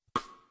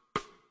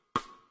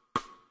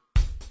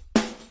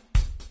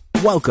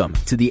Welcome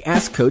to the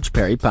Ask Coach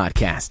Parry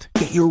podcast.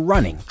 Get your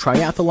running,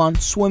 triathlon,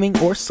 swimming,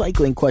 or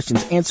cycling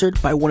questions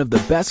answered by one of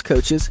the best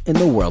coaches in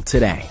the world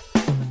today.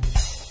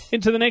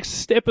 Into the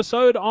next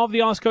episode of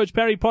the Ask Coach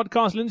Parry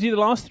podcast. Lindsay, the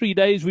last 3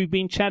 days we've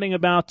been chatting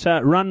about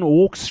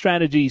run-walk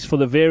strategies for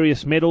the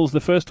various medals. The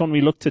first one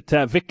we looked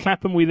at Vic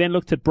Clapham. We then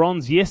looked at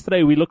bronze.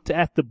 Yesterday we looked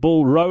at the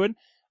Bull Rowan.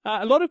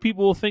 A lot of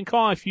people will think,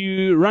 if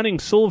you're running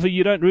silver,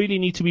 you don't really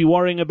need to be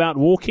worrying about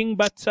walking.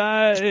 But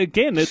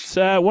again, it's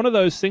one of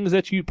those things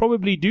that you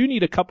probably do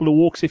need a couple of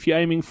walks if you're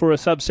aiming for a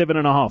sub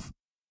 7.5.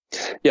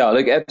 Yeah,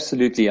 look,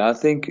 absolutely. I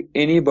think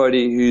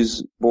anybody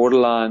who's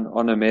borderline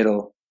on a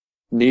medal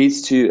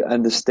needs to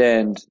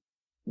understand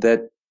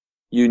that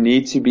you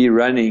need to be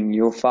running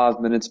your 5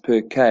 minutes per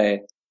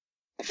K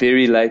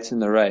very late in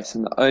the race.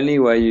 And the only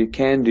way you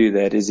can do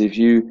that is if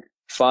you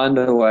find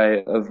a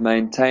way of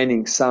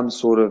maintaining some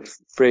sort of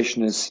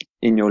freshness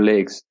in your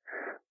legs.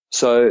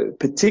 So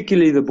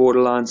particularly the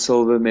borderline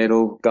silver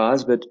medal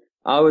guys, but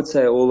I would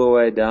say all the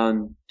way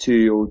down to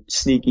your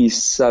sneaky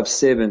sub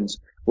sevens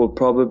will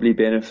probably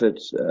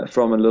benefit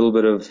from a little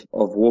bit of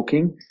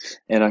walking.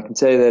 And I can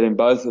tell you that in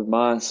both of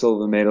my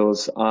silver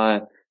medals,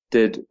 I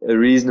did a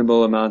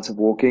reasonable amount of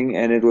walking,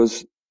 and it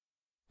was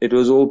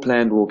all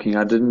planned walking.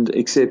 I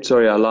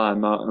lie.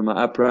 My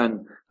up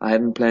run, I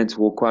hadn't planned to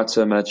walk quite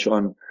so much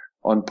on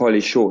poly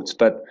shorts,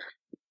 but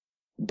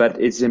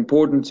it's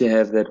important to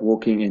have that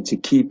walking and to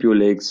keep your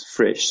legs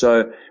fresh.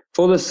 So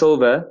for the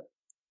silver,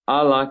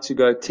 I like to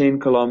go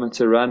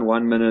 10-kilometer run,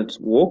 1 minute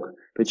walk,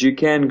 but you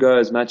can go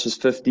as much as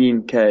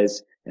 15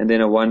 Ks and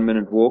then a 1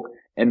 minute walk.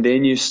 And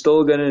then you're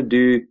still going to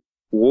do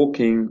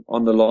walking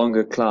on the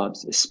longer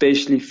climbs,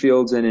 especially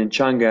Fields and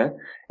Nchanga.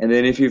 And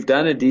then if you've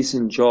done a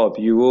decent job,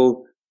 you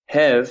will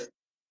have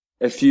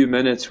a few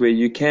minutes where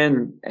you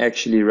can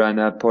actually run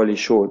up poly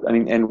short,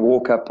 and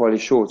walk up poly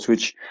shorts,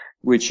 which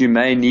you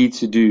may need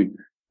to do.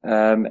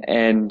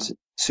 And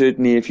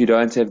certainly if you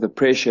don't have the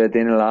pressure, it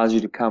then allows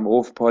you to come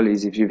off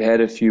polys if you've had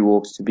a few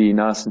walks to be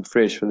nice and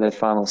fresh for that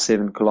final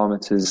 7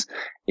 kilometers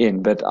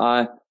in. But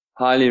I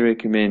highly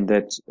recommend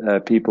that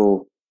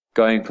people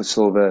going for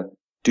silver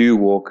do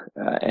walk.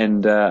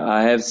 And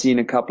I have seen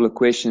a couple of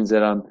questions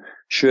that I'm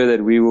sure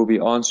that we will be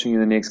answering in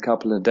the next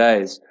couple of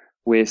days,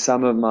 where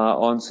some of my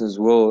answers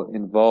will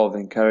involve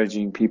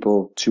encouraging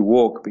people to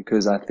walk,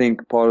 because I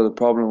think part of the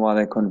problem why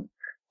they're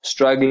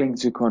struggling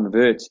to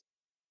convert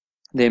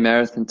their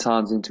marathon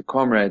times into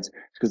comrades is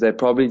because they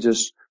probably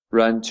just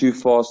run too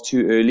fast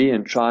too early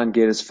and try and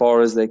get as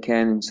far as they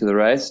can into the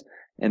race,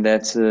 and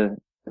that's a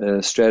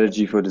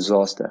strategy for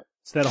disaster.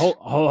 It's that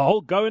whole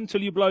go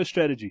until you blow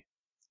strategy.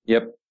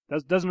 Yep.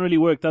 Doesn't really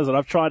work, does it?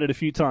 I've tried it a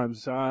few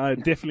times. I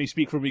definitely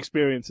speak from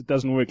experience. It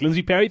doesn't work.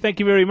 Lindsay Parry, thank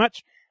you very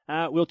much.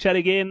 We'll chat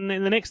again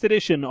in the next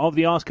edition of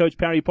the Ask Coach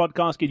Parry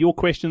podcast. Get your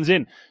questions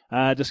in.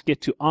 Just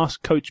get to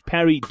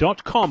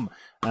askcoachparry.com,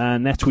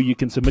 and that's where you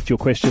can submit your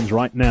questions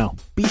right now.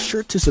 Be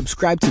sure to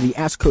subscribe to the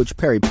Ask Coach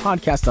Parry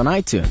podcast on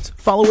iTunes,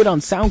 follow it on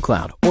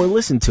SoundCloud, or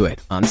listen to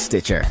it on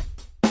Stitcher.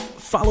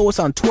 Follow us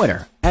on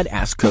Twitter at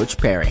Ask Coach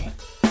Parry.